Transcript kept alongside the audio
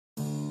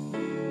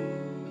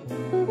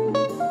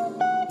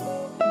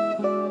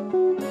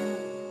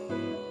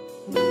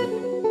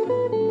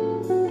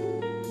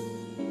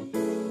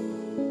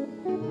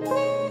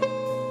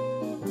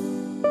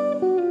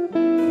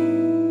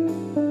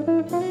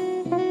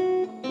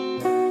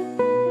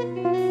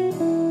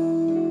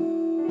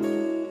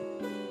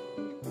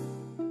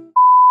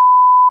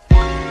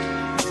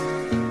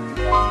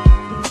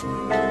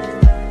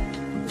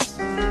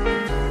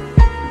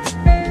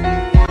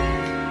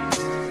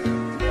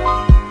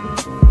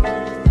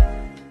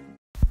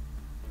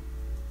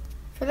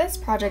For this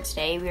project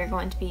today, we are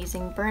going to be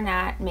using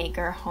Bernat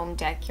Maker Home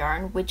Deck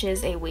yarn, which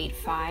is a weight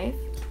 5.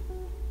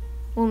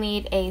 We'll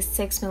need a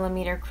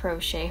 6mm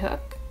crochet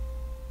hook,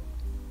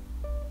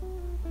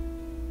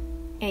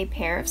 a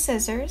pair of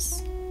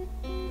scissors.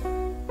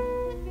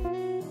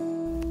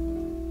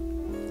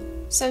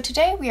 So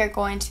today we are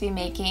going to be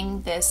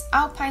making this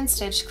alpine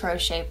stitch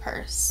crochet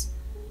purse.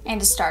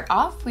 And to start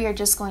off, we are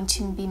just going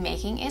to be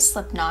making a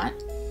slip knot.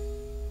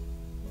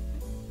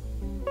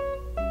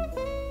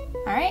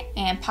 Alright,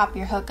 and pop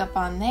your hook up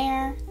on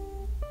there.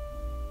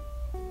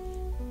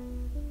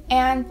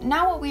 And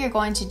now what we are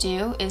going to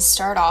do is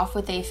start off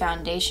with a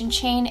foundation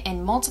chain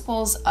in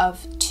multiples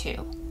of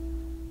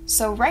 2.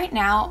 So right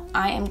now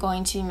I am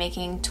going to be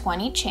making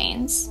 20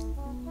 chains,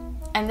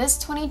 and this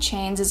 20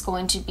 chains is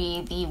going to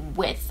be the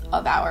width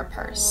of our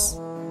purse.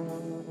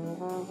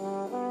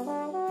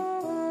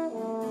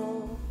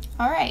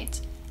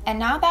 Alright, and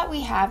now that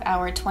we have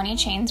our 20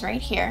 chains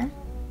right here,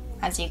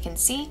 as you can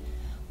see,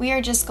 we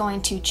are just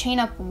going to chain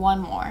up one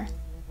more.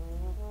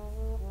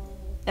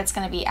 That's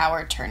going to be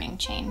our turning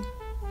chain.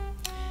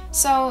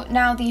 So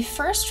now the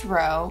first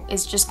row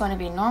is just going to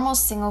be normal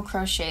single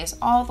crochets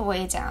all the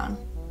way down.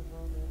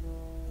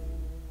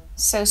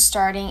 So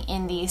starting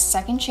in the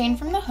second chain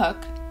from the hook,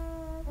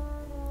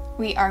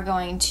 we are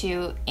going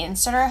to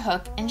insert our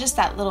hook in just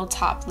that little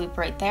top loop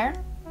right there.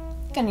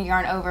 Going to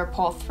yarn over,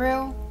 pull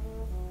through,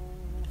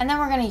 and then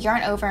we're going to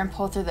yarn over and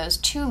pull through those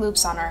 2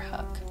 loops on our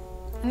hook.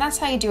 And that's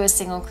how you do a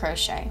single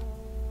crochet.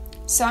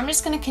 So I'm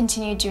just going to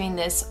continue doing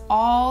this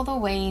all the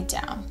way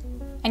down.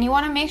 And you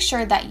want to make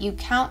sure that you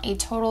count a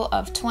total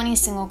of 20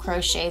 single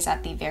crochets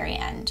at the very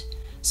end.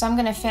 So I'm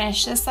going to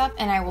finish this up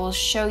and I will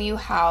show you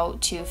how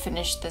to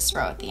finish this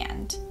row at the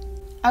end.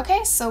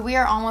 Okay, so we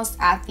are almost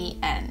at the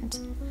end.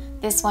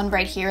 This one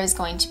right here is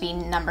going to be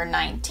number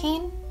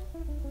 19.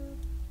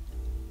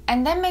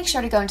 And then make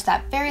sure to go into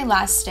that very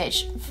last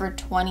stitch for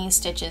 20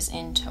 stitches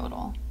in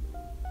total.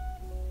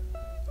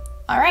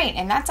 Alright,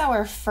 and that's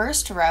our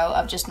first row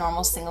of just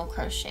normal single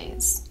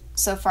crochets.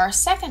 So for our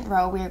second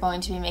row, we are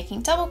going to be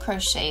making double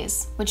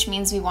crochets, which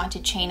means we want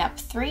to chain up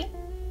 3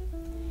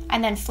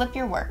 and then flip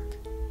your work.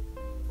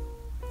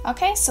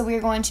 Okay, so we are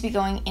going to be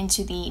going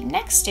into the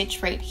next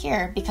stitch right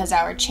here because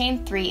our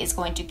chain 3 is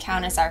going to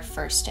count as our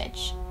first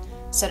stitch.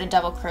 So to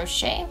double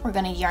crochet, we're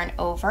going to yarn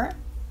over,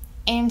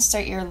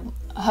 insert your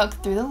hook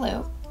through the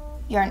loop,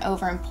 yarn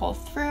over and pull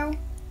through,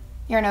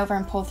 yarn over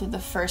and pull through the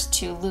first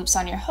 2 loops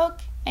on your hook,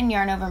 and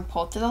yarn over and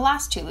pull through the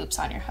last 2 loops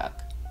on your hook.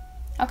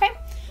 Okay,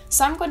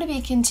 so I'm going to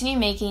be continue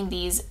making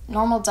these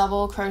normal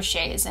double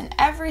crochets in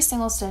every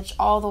single stitch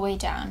all the way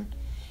down.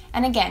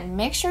 And again,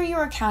 make sure you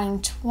are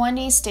counting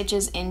 20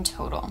 stitches in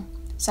total.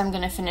 So I'm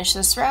going to finish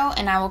this row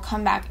and I will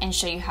come back and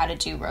show you how to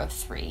do row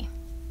 3.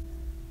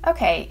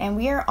 Okay, and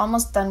we are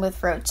almost done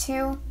with row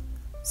 2.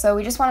 So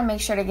we just want to make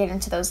sure to get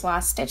into those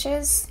last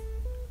stitches.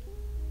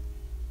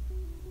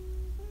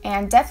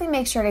 And definitely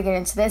make sure to get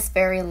into this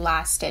very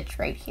last stitch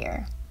right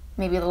here.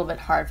 Maybe a little bit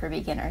hard for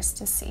beginners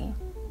to see.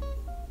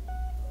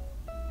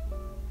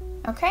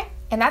 Okay,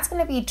 and that's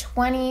going to be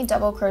 20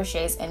 double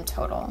crochets in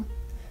total.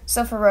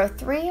 So for row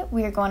 3,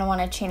 we are going to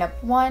want to chain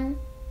up 1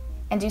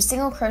 and do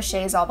single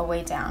crochets all the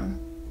way down.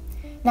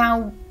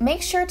 Now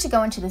make sure to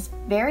go into this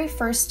very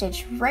first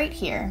stitch right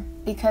here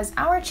because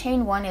our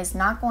chain 1 is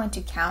not going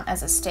to count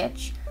as a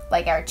stitch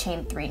like our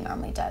chain 3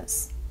 normally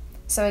does.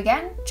 So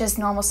again, just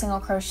normal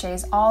single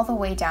crochets all the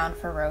way down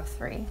for row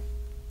 3.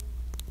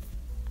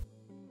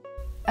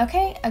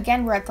 Okay,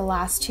 again, we're at the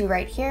last 2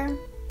 right here.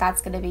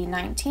 That's going to be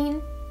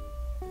 19.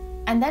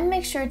 And then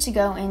make sure to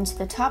go into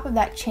the top of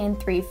that chain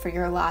 3 for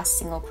your last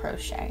single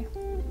crochet.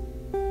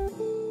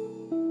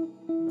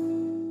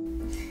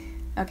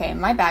 Okay,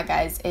 my bad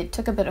guys, it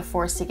took a bit of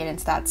force to get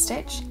into that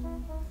stitch.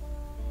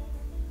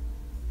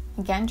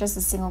 Again, just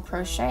a single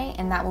crochet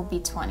and that will be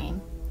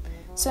 20.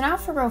 So now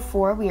for row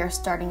 4, we are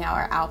starting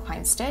our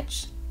alpine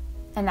stitch.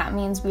 And that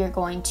means we are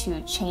going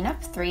to chain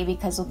up 3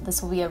 because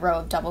this will be a row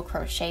of double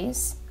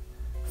crochets.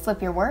 Flip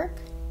your work,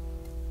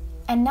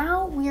 and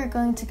now we are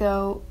going to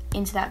go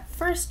into that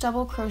first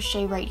double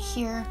crochet right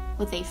here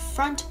with a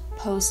front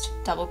post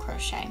double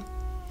crochet.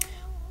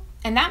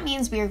 And that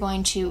means we are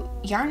going to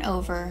yarn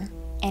over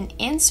and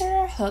insert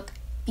our hook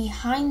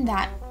behind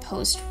that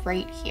post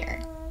right here.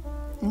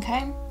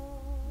 Okay?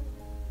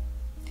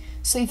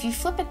 So if you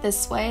flip it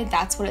this way,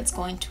 that's what it's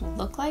going to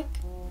look like.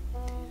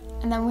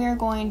 And then we are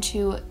going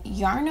to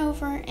yarn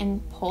over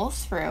and pull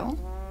through.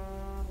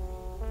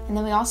 And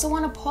then we also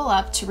want to pull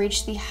up to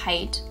reach the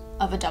height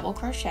of a double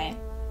crochet.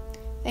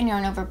 Then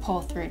yarn over,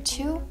 pull through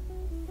 2,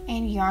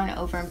 and yarn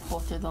over and pull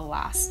through the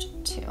last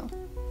 2.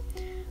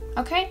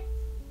 Okay,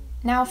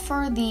 now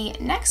for the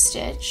next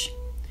stitch,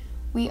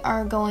 we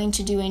are going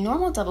to do a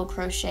normal double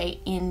crochet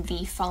in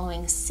the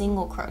following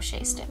single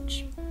crochet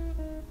stitch.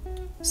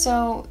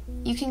 So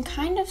you can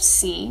kind of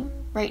see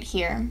right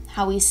here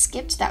how we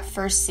skipped that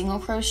first single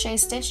crochet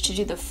stitch to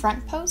do the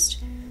front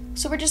post.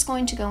 So we're just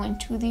going to go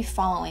into the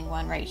following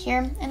one right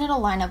here and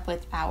it'll line up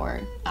with our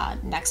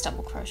next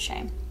double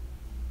crochet.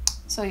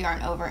 So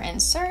yarn over,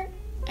 insert,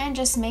 and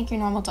just make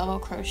your normal double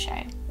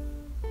crochet.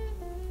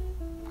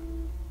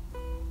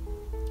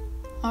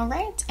 All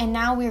right, and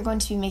now we are going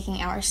to be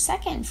making our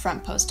second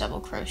front post double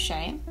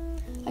crochet.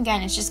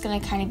 Again, it's just going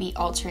to kind of be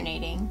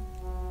alternating.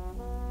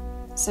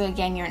 So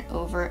again, yarn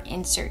over,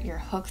 insert your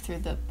hook through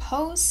the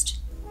post,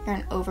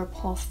 yarn over,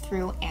 pull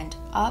through and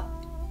up,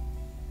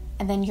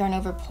 and then yarn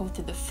over, pull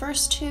through the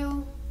first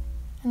two,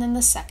 and then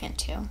the second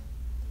two.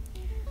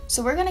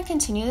 So we're going to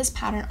continue this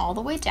pattern all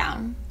the way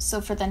down.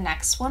 So for the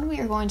next one, we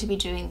are going to be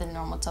doing the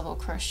normal double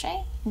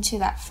crochet into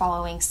that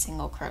following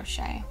single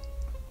crochet.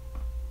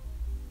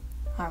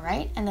 All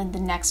right, and then the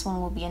next one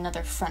will be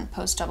another front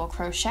post double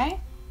crochet.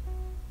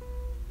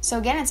 So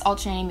again, it's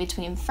alternating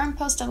between front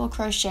post double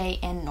crochet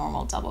and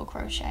normal double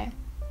crochet.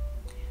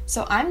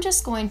 So I'm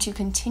just going to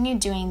continue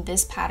doing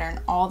this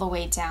pattern all the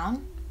way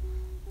down.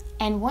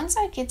 And once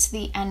I get to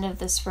the end of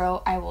this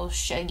row, I will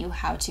show you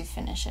how to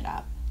finish it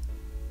up.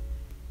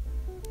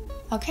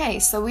 Okay,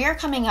 so we are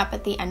coming up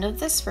at the end of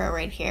this row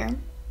right here.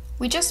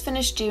 We just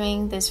finished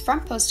doing this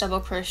front post double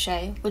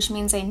crochet, which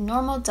means a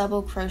normal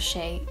double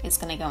crochet is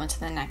going to go into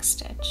the next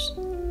stitch.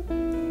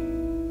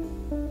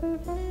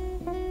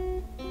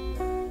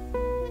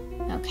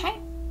 Okay,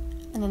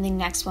 and then the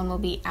next one will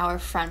be our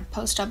front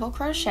post double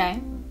crochet.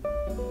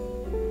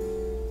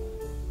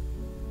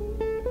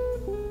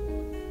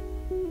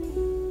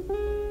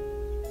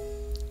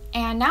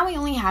 And now we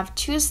only have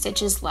 2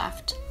 stitches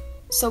left.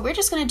 So we're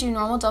just going to do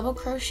normal double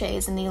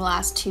crochets in the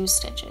last 2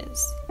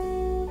 stitches.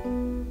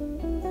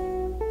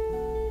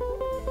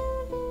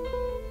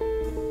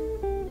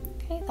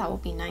 Okay, that will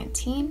be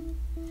 19.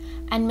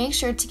 And make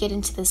sure to get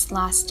into this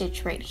last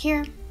stitch right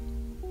here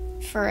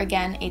for,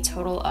 again, a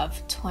total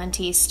of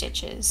 20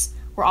 stitches.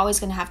 We're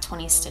always going to have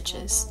 20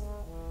 stitches.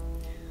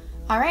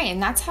 All right,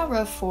 and that's how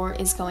row 4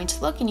 is going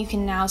to look, and you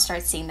can now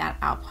start seeing that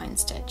outline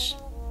stitch.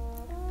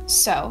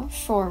 So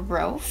for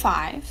row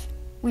 5,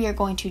 we are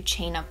going to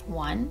chain up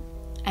 1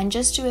 and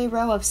just do a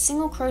row of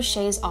single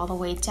crochets all the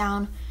way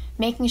down,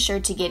 making sure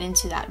to get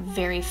into that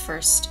very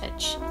first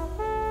stitch.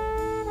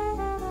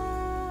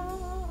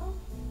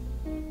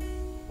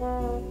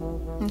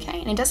 Okay,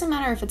 and it doesn't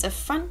matter if it's a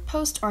front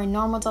post or a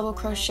normal double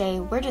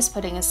crochet, we're just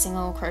putting a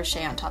single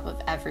crochet on top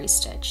of every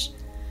stitch.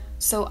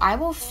 So I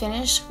will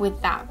finish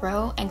with that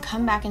row and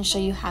come back and show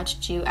you how to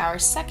do our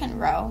second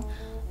row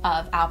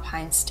of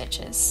alpine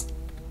stitches.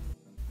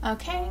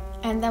 Okay,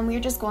 and then we're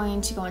just going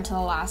to go into the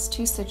last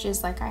 2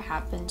 stitches like I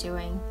have been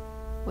doing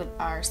with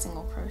our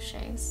single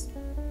crochets.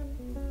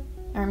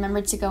 And remember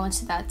to go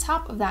into that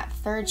top of that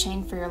 3rd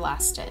chain for your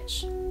last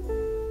stitch.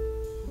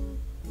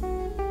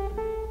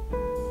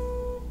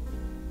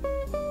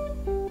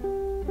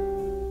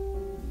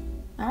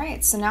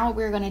 Alright, so now what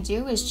we're going to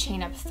do is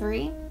chain up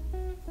 3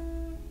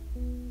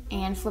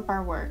 and flip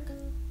our work.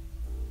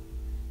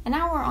 And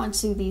now we're on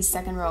to the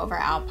second row of our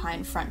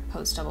alpine front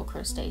post double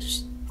crochet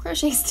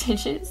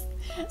stitches.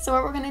 So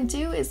what we're going to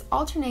do is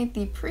alternate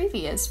the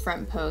previous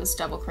front post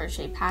double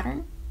crochet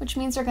pattern, which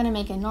means we're going to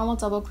make a normal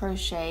double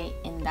crochet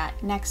in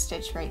that next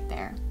stitch right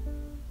there.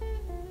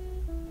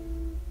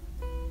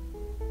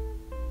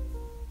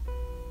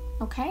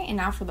 Okay, and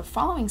now for the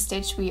following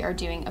stitch, we are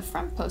doing a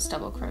front post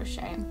double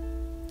crochet.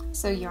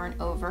 So yarn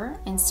over,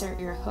 insert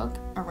your hook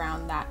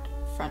around that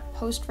front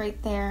post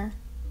right there,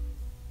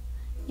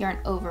 yarn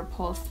over,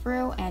 pull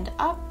through and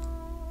up,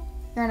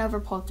 yarn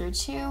over, pull through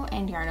 2,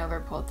 and yarn over,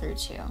 pull through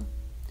 2.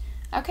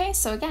 Okay,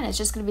 so again, it's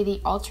just going to be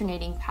the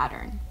alternating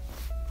pattern.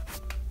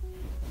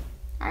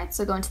 Alright,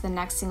 so go into the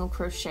next single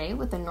crochet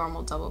with a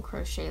normal double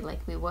crochet like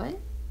we would,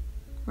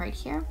 right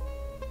here.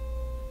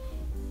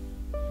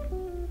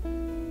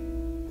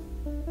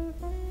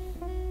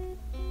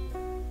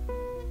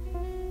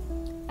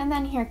 And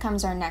then here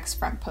comes our next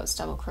front post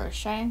double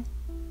crochet.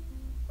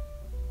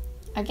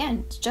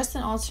 Again, it's just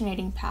an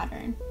alternating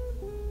pattern.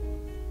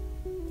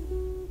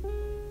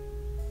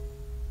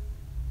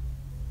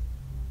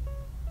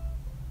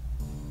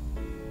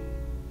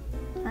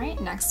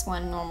 Alright, next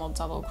one, normal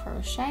double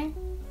crochet.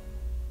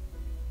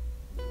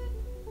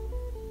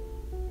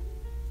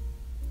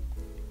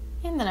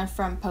 And then a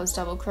front post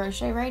double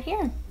crochet right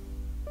here.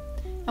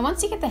 And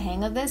once you get the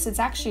hang of this, it's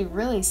actually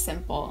really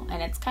simple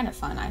and it's kind of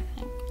fun, I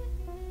think.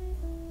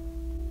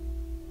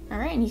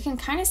 Alright, and you can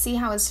kind of see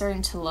how it's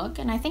starting to look,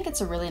 and I think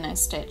it's a really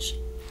nice stitch.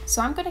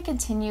 So I'm going to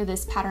continue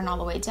this pattern all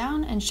the way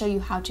down and show you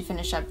how to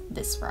finish up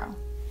this row.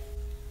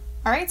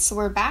 Alright, so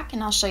we're back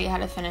and I'll show you how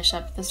to finish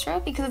up this row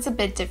because it's a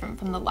bit different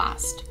from the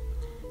last.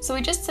 So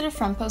we just did a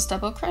front post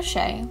double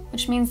crochet,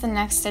 which means the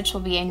next stitch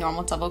will be a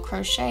normal double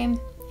crochet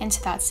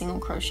into that single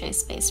crochet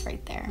space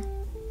right there.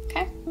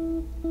 Okay?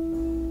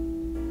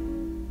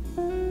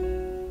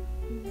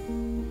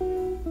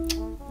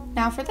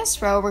 Now for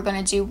this row, we're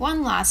going to do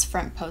one last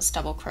front post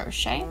double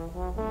crochet.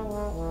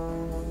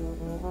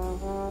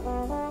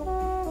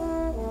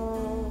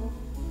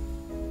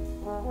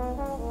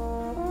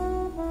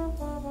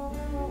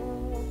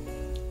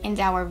 And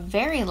our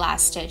very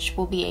last stitch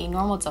will be a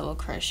normal double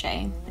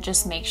crochet, but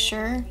just make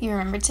sure you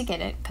remember to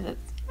get it because it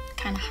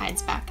kind of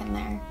hides back in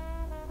there.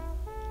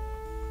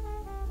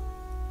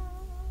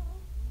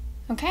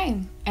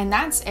 Okay, and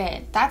that's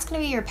it. That's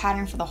going to be your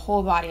pattern for the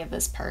whole body of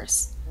this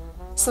purse.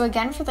 So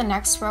again, for the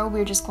next row,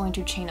 we're just going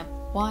to chain up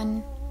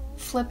 1,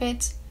 flip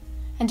it,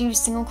 and do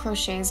single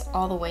crochets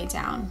all the way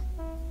down.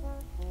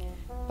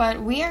 But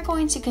we are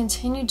going to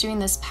continue doing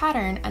this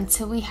pattern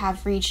until we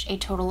have reached a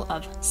total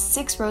of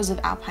 6 rows of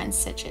alpine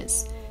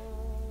stitches.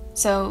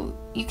 So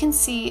you can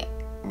see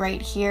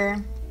right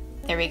here,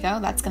 there we go,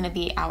 that's going to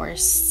be our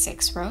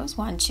 6 rows.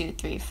 1, 2,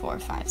 3, 4,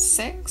 5,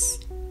 6.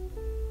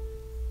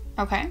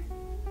 Okay.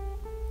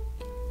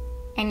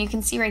 And you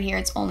can see right here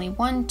it's only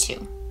 1,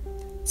 2.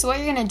 So what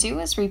you're going to do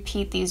is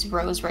repeat these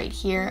rows right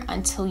here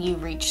until you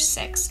reach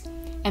 6.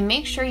 And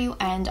make sure you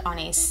end on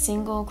a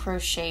single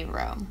crochet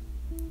row.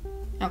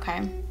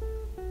 Okay.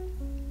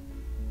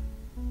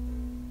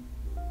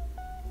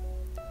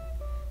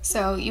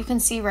 So you can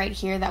see right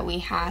here that we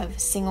have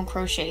single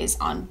crochets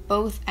on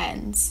both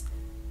ends.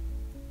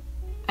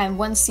 And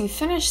once you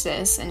finish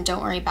this, and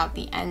don't worry about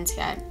the ends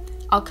yet,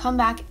 I'll come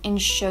back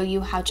and show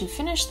you how to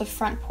finish the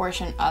front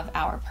portion of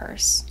our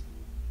purse.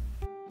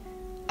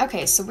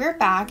 Okay, so we're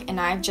back and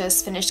I've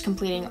just finished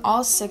completing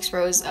all 6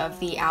 rows of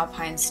the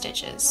alpine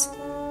stitches.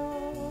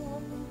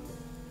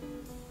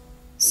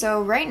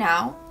 So right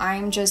now,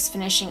 I'm just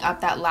finishing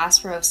up that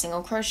last row of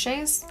single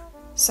crochets.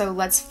 So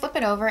let's flip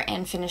it over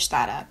and finish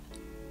that up.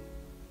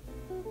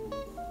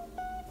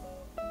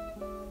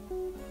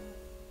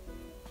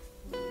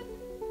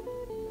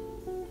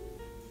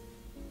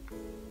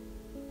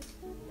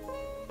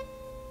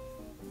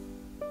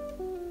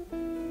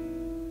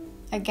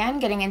 Again,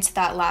 getting into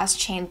that last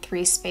chain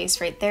 3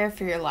 space right there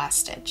for your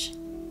last stitch.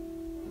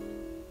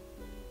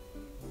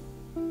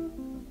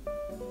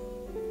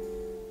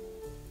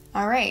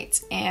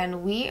 Alright,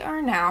 and we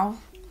are now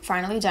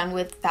finally done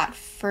with that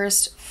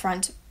first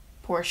front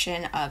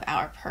portion of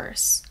our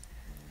purse.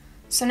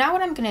 So now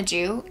what I'm going to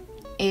do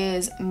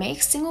is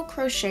make single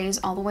crochets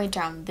all the way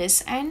down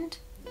this end,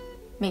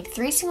 make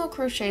 3 single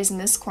crochets in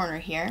this corner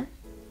here,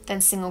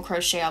 then single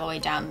crochet all the way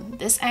down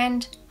this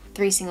end,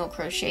 3 single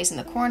crochets in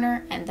the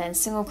corner, and then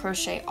single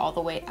crochet all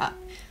the way up.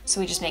 So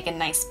we just make a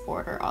nice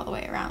border all the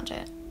way around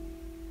it.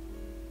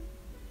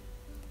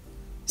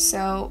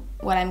 So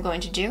what I'm going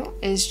to do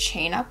is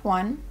chain up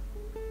 1,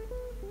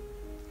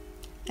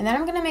 and then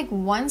I'm going to make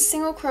 1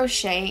 single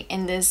crochet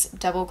in this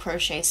double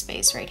crochet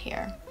space right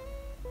here.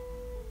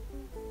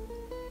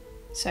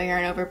 So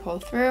yarn over, pull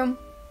through,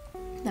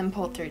 then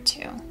pull through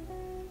 2.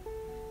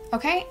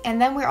 Okay, and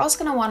then we're also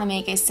going to want to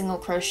make a single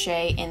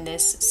crochet in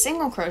this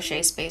single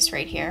crochet space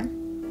right here.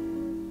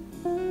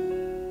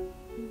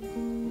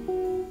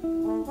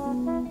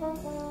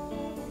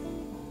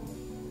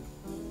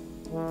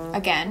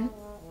 Again,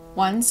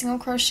 1 single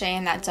crochet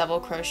in that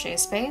double crochet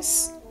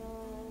space,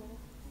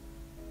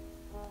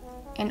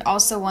 and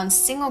also 1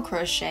 single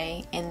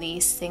crochet in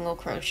the single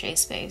crochet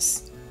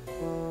space.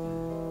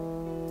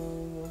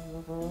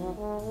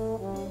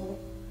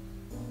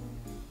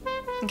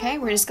 Okay,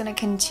 we're just going to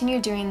continue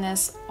doing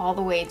this all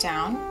the way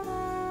down.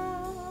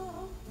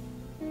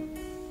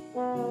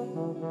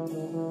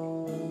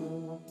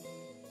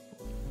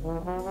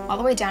 All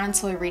the way down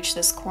until we reach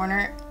this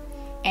corner.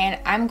 And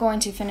I'm going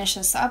to finish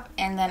this up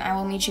and then I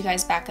will meet you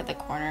guys back at the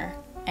corner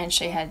and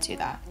show you how to do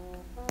that.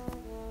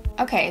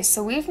 Okay,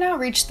 so we've now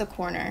reached the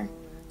corner.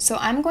 So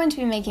I'm going to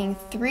be making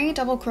 3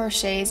 double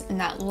crochets in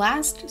that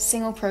last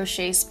single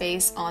crochet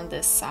space on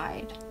this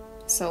side.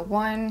 So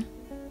 1,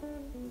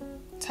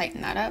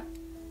 tighten that up.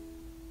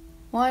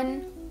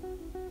 1,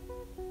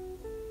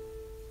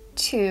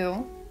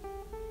 2,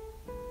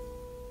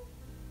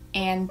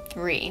 and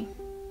 3.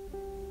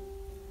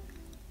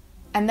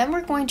 And then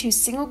we're going to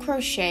single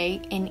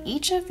crochet in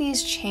each of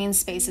these chain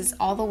spaces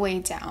all the way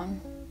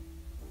down.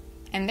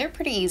 And they're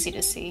pretty easy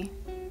to see.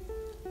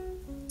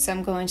 So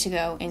I'm going to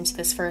go into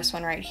this first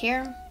one right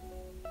here,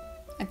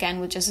 again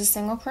with just a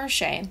single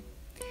crochet. And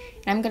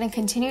I'm going to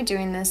continue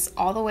doing this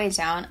all the way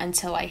down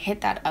until I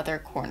hit that other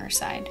corner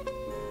side.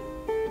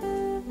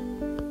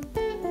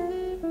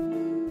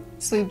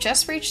 So we've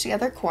just reached the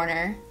other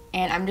corner,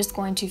 and I'm just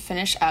going to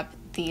finish up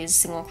these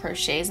single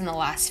crochets in the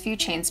last few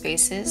chain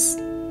spaces.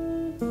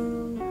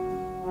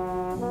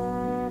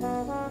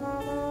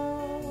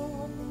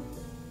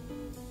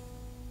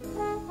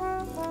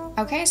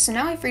 Okay, so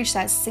now we've reached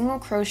that single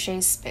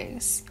crochet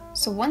space.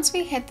 So once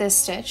we hit this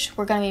stitch,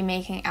 we're going to be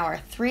making our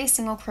 3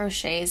 single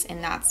crochets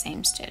in that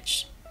same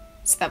stitch.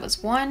 So that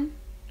was 1,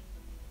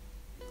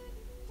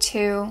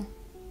 2,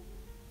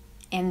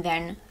 and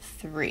then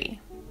 3.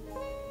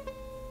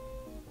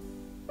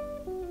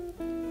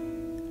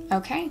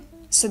 Okay,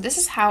 so this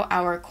is how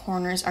our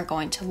corners are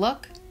going to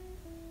look.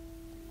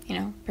 You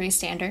know, pretty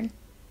standard.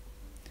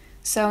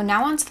 So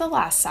now onto the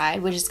last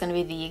side, which is going to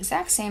be the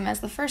exact same as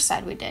the first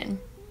side we did.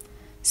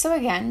 So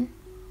again,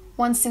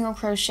 1 single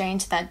crochet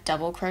into that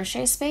double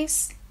crochet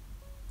space,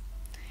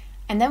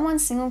 and then 1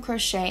 single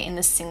crochet in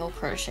the single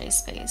crochet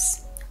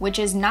space, which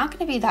is not going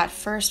to be that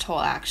first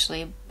hole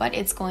actually, but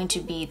it's going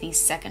to be the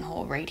second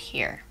hole right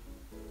here.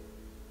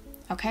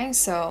 Okay,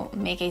 so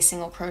make a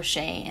single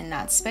crochet in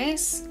that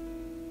space,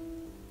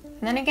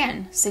 and then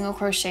again, single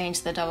crochet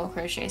into the double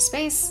crochet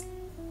space,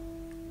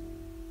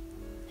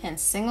 and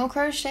single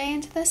crochet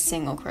into the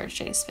single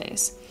crochet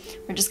space.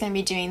 We're just going to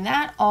be doing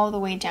that all the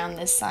way down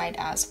this side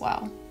as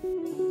well.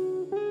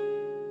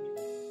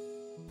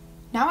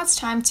 Now it's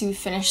time to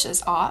finish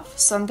this off,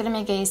 so I'm going to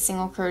make a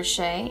single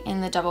crochet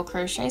in the double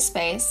crochet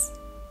space,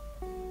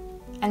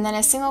 and then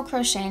a single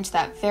crochet into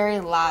that very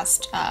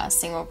last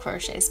single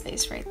crochet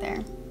space right there.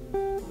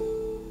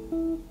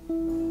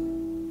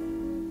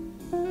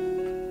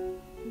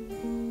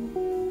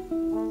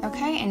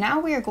 Okay, and now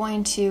we are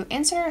going to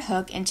insert a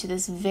hook into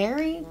this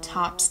very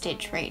top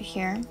stitch right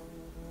here.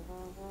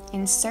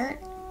 Insert,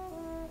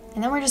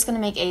 and then we're just going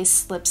to make a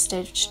slip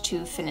stitch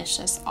to finish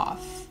this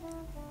off.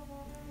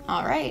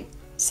 Alright,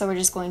 so we're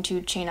just going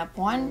to chain up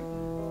one,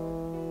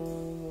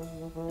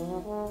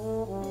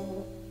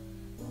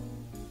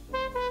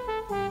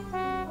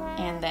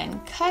 and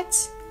then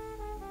cut,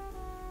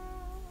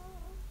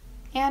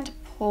 and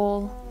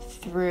pull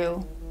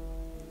through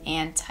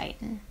and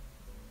tighten.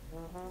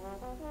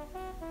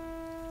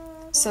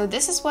 So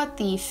this is what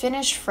the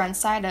finished front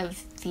side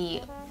of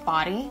the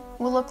body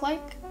will look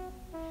like.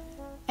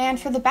 And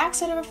for the back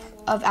side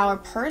of our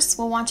purse,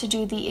 we'll want to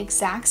do the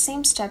exact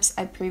same steps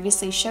I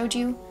previously showed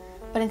you,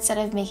 but instead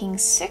of making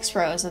 6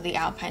 rows of the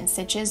alpine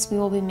stitches, we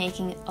will be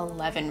making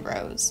 11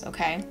 rows,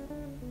 okay?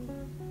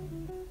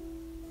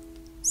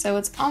 So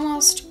it's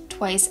almost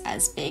twice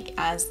as big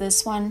as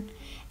this one.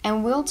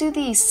 And we'll do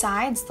the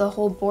sides, the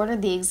whole border,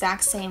 the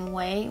exact same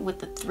way with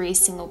the 3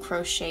 single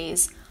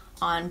crochets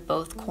on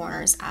both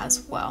corners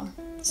as well.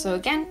 So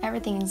again,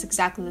 everything is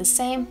exactly the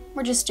same.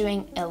 We're just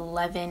doing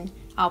 11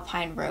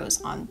 alpine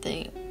rows on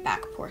the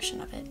back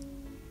portion of it.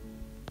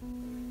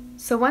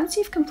 So once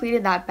you've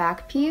completed that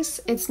back piece,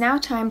 it's now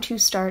time to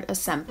start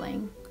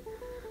assembling.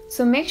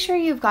 So make sure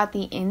you've got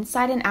the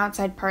inside and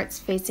outside parts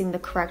facing the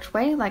correct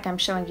way, like I'm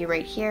showing you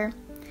right here.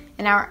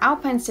 And our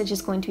alpine stitch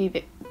is going to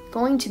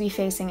be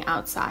facing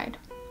outside.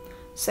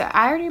 So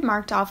I already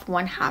marked off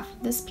 1/2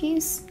 of this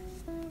piece.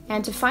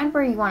 And to find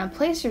where you want to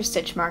place your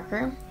stitch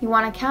marker, you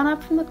want to count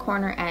up from the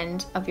corner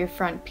end of your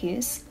front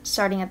piece,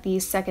 starting at the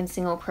 2nd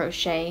single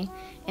crochet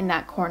in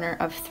that corner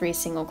of 3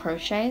 single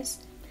crochets.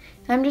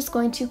 And I'm just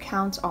going to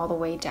count all the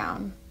way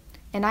down.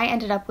 And I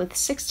ended up with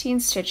 16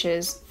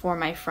 stitches for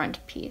my front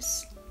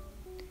piece.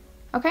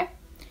 Okay,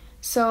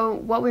 so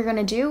what we're going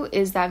to do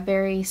is that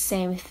very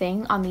same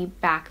thing on the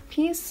back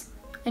piece.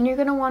 And you're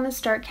going to want to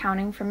start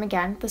counting from,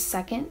 again, the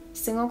 2nd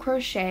single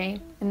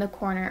crochet in the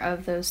corner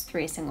of those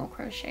 3 single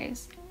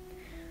crochets.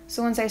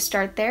 So once I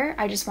start there,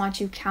 I just want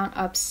to count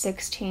up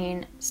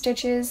 16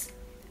 stitches,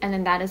 and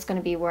then that is going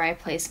to be where I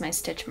place my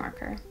stitch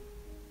marker.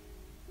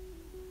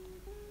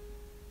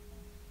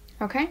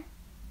 Okay,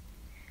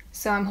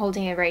 so I'm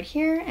holding it right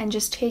here and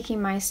just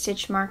taking my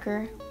stitch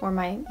marker or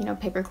my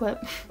paper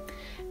clip,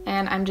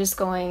 and I'm just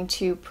going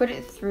to put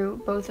it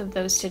through both of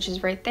those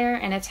stitches right there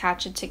and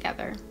attach it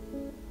together.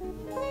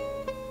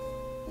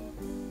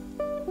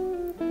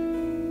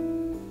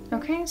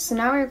 Okay, so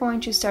now we're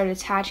going to start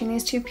attaching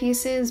these 2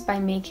 pieces by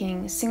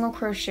making single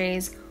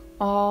crochets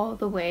all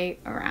the way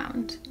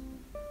around.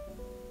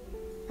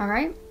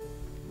 Alright?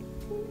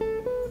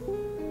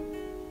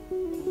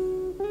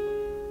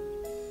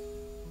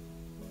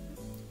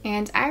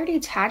 And I already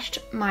attached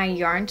my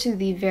yarn to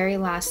the very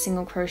last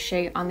single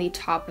crochet on the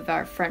top of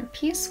our front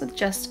piece with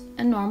just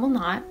a normal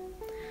knot.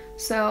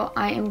 So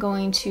I am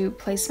going to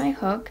place my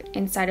hook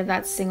inside of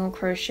that single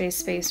crochet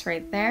space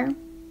right there.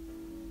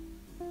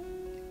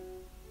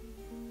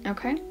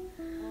 Okay,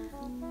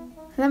 and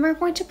then we're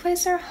going to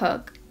place our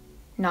hook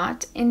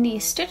not in the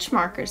stitch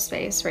marker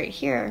space right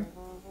here,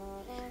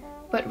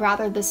 but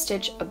rather the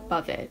stitch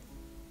above it.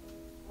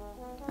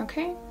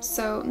 Okay,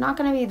 so not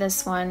going to be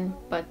this one,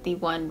 but the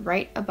one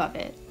right above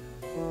it.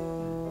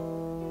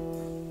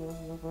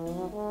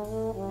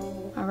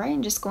 Alright,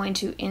 I'm just going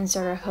to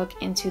insert a hook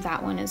into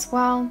that one as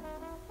well.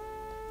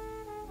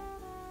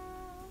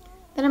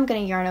 Then I'm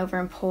going to yarn over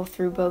and pull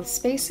through both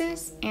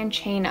spaces and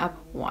chain up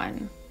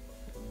 1.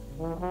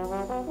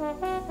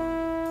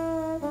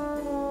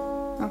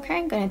 Okay,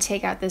 I'm going to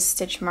take out this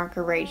stitch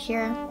marker right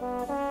here.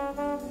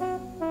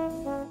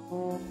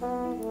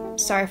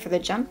 Sorry for the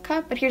jump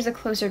cut, but here's a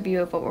closer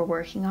view of what we're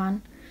working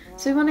on.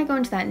 So we want to go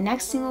into that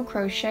next single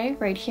crochet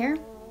right here,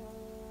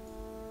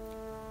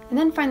 and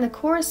then find the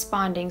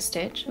corresponding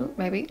stitch, and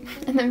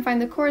then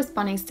find the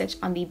corresponding stitch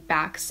on the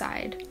back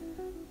side.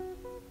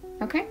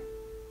 Okay?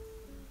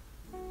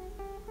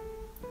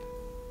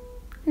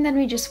 And then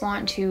we just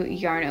want to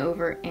yarn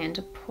over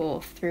and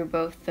pull through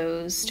both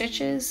those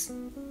stitches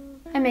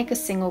and make a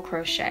single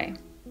crochet.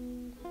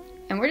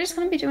 And we're just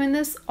going to be doing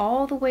this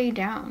all the way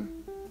down.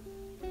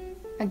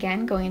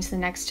 Again, going into the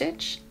next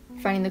stitch,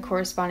 finding the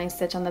corresponding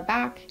stitch on the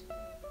back,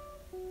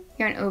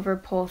 yarn over,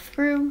 pull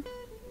through,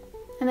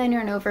 and then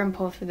yarn over and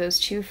pull through those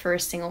 2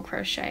 first single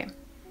crochet.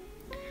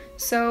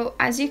 So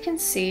as you can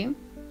see,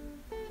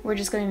 we're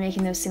just going to be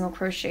making those single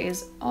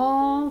crochets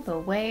all the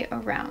way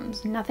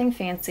around. Nothing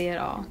fancy at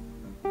all.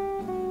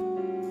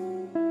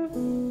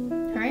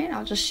 Alright,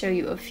 I'll just show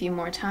you a few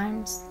more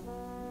times.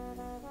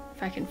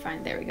 If I can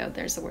find, there we go,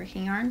 there's the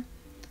working yarn.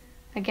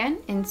 Again,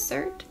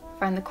 insert,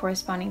 find the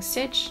corresponding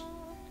stitch,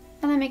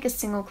 and then make a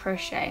single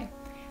crochet.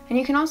 And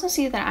you can also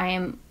see that I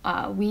am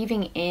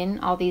weaving in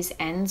all these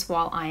ends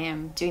while I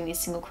am doing these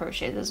single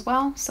crochets as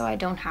well, so I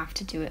don't have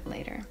to do it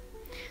later.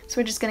 So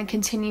we're just going to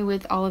continue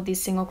with all of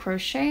these single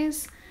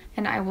crochets,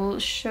 and I will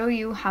show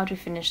you how to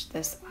finish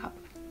this up.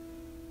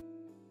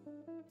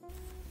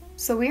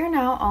 So we are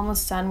now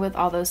almost done with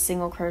all those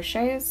single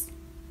crochets.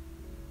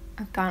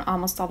 I've gone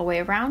almost all the way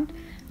around,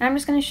 and I'm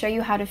just going to show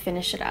you how to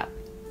finish it up.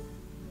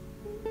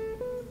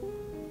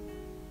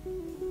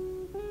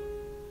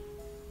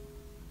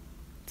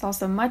 It's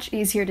also much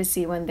easier to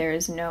see when there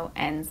is no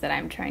ends that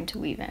I'm trying to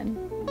weave in.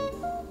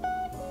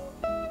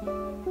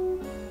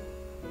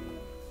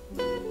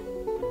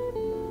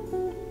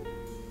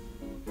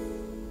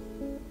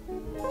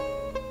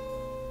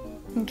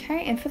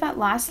 Okay, and for that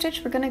last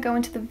stitch, we're going to go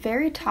into the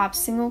very top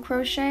single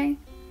crochet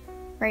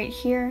right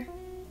here.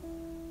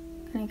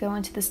 I'm going to go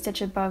into the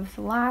stitch above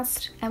the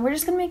last, and we're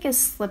just going to make a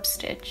slip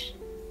stitch.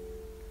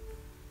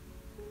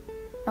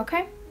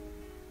 Okay?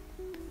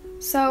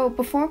 So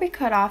before we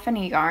cut off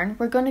any yarn,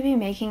 we're going to be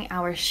making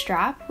our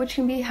strap, which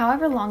can be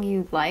however long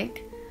you'd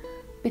like,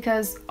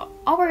 because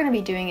all we're going to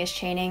be doing is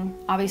chaining.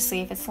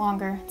 Obviously, if it's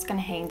longer, it's going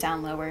to hang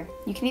down lower.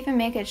 You can even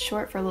make it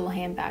short for a little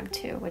handbag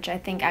too, which I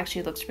think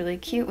actually looks really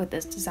cute with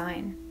this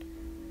design.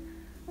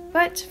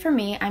 But for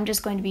me, I'm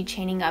just going to be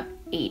chaining up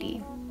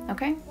 80,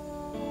 okay?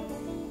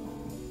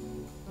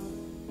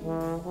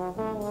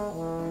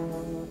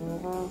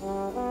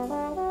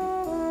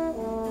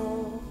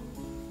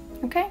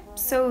 Okay,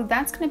 so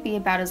that's going to be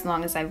about as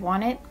long as I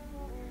want it.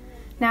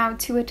 Now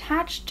to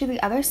attach to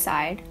the other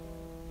side,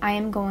 I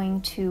am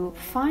going to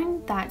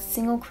find that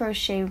single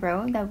crochet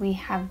row that we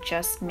have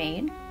just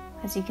made,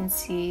 as you can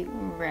see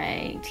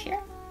right here.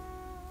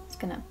 Just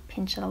going to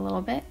pinch it a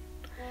little bit.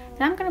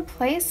 And I'm going to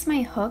place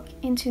my hook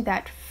into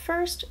that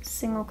first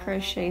single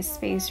crochet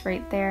space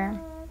right there.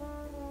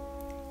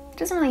 It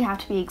doesn't really have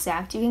to be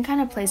exact, you can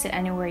kind of place it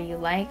anywhere you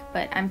like,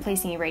 but I'm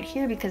placing it right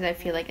here because I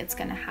feel like it's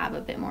going to have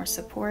a bit more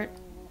support.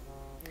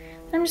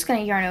 I'm just going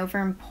to yarn over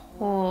and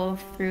pull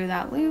through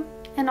that loop,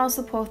 and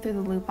also pull through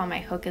the loop on my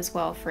hook as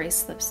well for a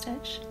slip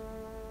stitch.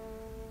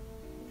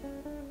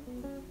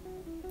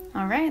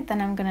 Alright,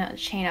 then I'm going to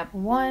chain up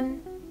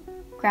 1,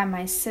 grab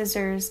my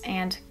scissors,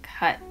 and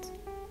cut.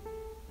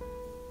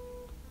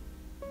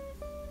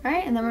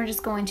 Alright, and then we're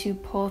just going to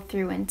pull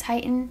through and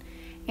tighten,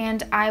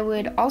 and I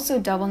would also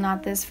double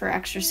knot this for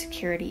extra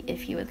security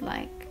if you would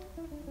like.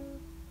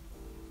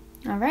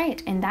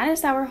 Alright, and that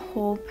is our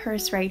whole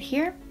purse right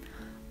here.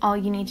 All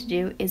you need to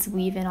do is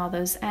weave in all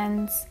those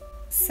ends.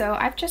 So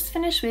I've just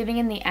finished weaving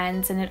in the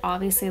ends, and it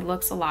obviously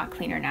looks a lot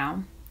cleaner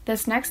now.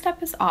 This next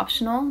step is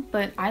optional,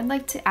 but I'd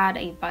like to add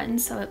a button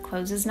so it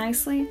closes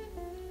nicely.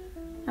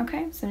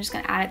 Okay, so I'm just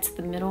going to add it to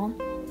the middle.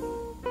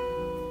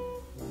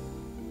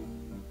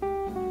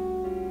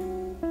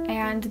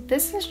 And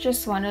this is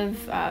just one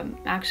of,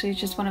 actually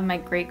just one of my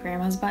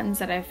great-grandma's buttons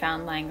that I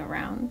found lying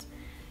around.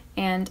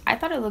 And I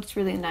thought it looked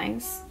really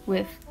nice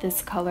with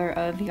this color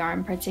of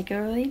yarn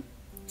particularly.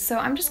 So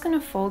I'm just going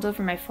to fold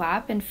over my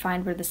flap and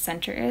find where the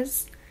center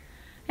is.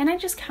 And I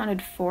just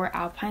counted 4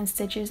 alpine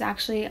stitches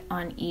actually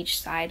on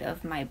each side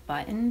of my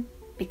button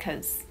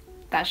because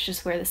that's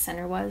just where the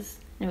center was.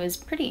 And it was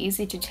pretty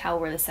easy to tell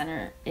where the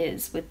center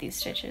is with these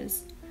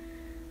stitches.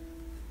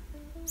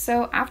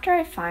 So after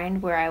I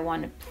find where I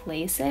want to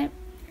place it,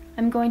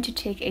 I'm going to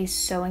take a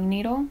sewing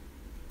needle.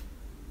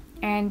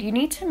 And you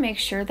need to make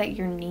sure that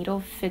your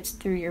needle fits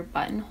through your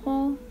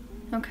buttonhole,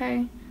 okay?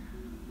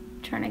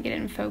 I'm trying to get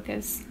it in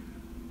focus.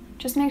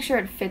 Just make sure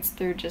it fits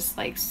through just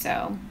like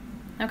so,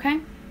 okay?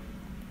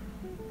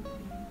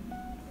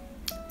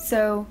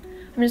 So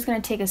I'm just going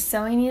to take a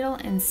sewing needle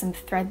and some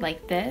thread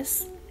like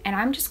this, and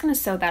I'm just going to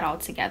sew that all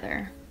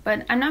together.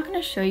 But I'm not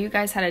going to show you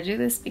guys how to do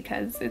this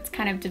because it's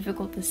kind of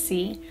difficult to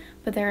see,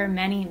 but there are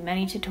many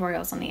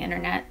tutorials on the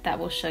internet that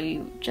will show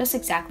you just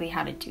exactly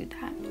how to do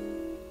that.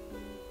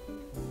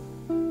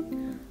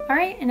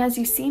 Alright, and as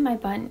you see, my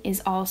button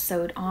is all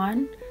sewed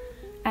on,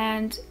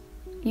 and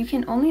you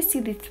can only see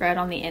the thread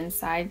on the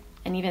inside,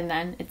 and even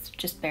then, it's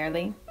just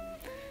barely.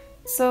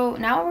 So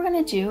now what we're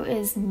going to do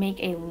is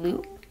make a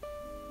loop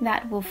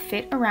that will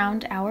fit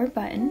around our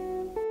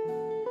button.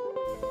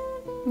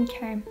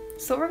 Okay,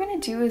 so what we're going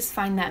to do is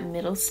find that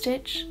middle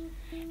stitch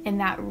in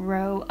that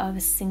row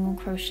of single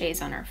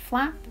crochets on our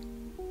flap.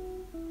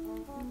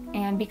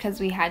 And because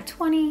we had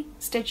 20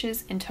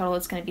 stitches in total,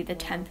 it's going to be the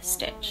 10th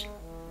stitch.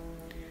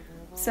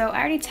 So I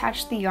already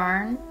attached the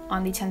yarn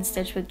on the 10th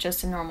stitch with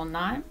just a normal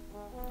knot.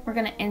 We're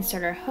going to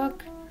insert our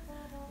hook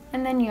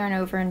and then yarn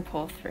over and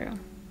pull through.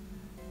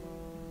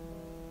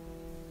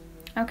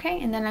 Okay,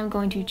 and then I'm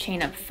going to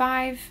chain up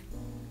 5.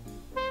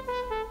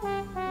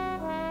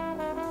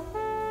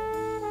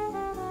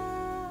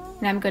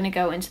 And I'm going to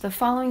go into the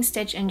following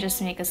stitch and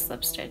just make a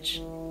slip stitch.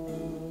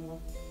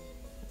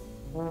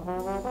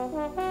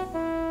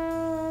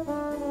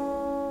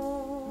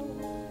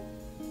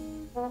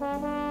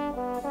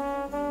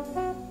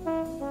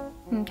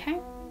 Okay,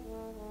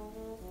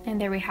 and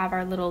there we have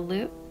our little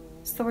loop.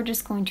 So we're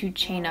just going to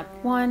chain up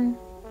 1,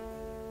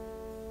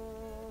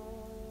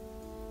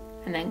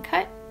 and then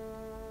cut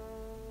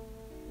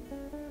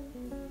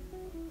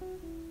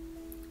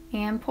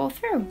and pull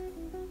through.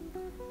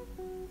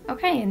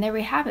 Okay, and there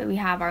we have it. We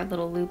have our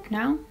little loop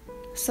now.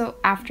 So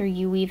after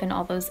you weave in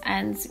all those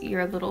ends,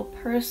 your little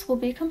purse will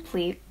be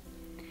complete.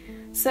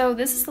 So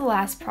this is the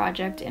last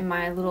project in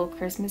my little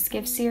Christmas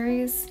gift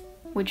series,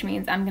 which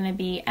means I'm going to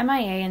be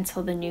MIA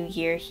until the new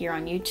year here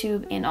on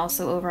YouTube and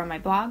also over on my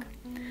blog.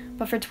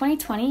 But for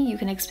 2020, you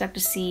can expect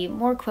to see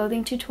more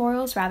clothing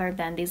tutorials rather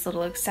than these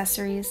little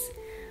accessories.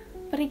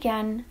 But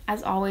again,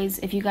 as always,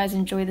 if you guys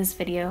enjoy this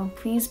video,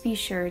 please be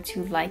sure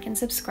to like and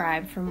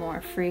subscribe for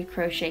more free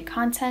crochet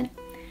content.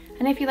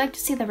 And if you'd like to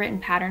see the written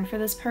pattern for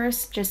this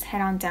purse, just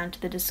head on down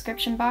to the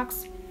description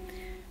box.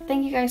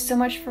 Thank you guys so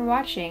much for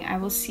watching. I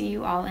will see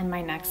you all in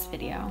my next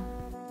video.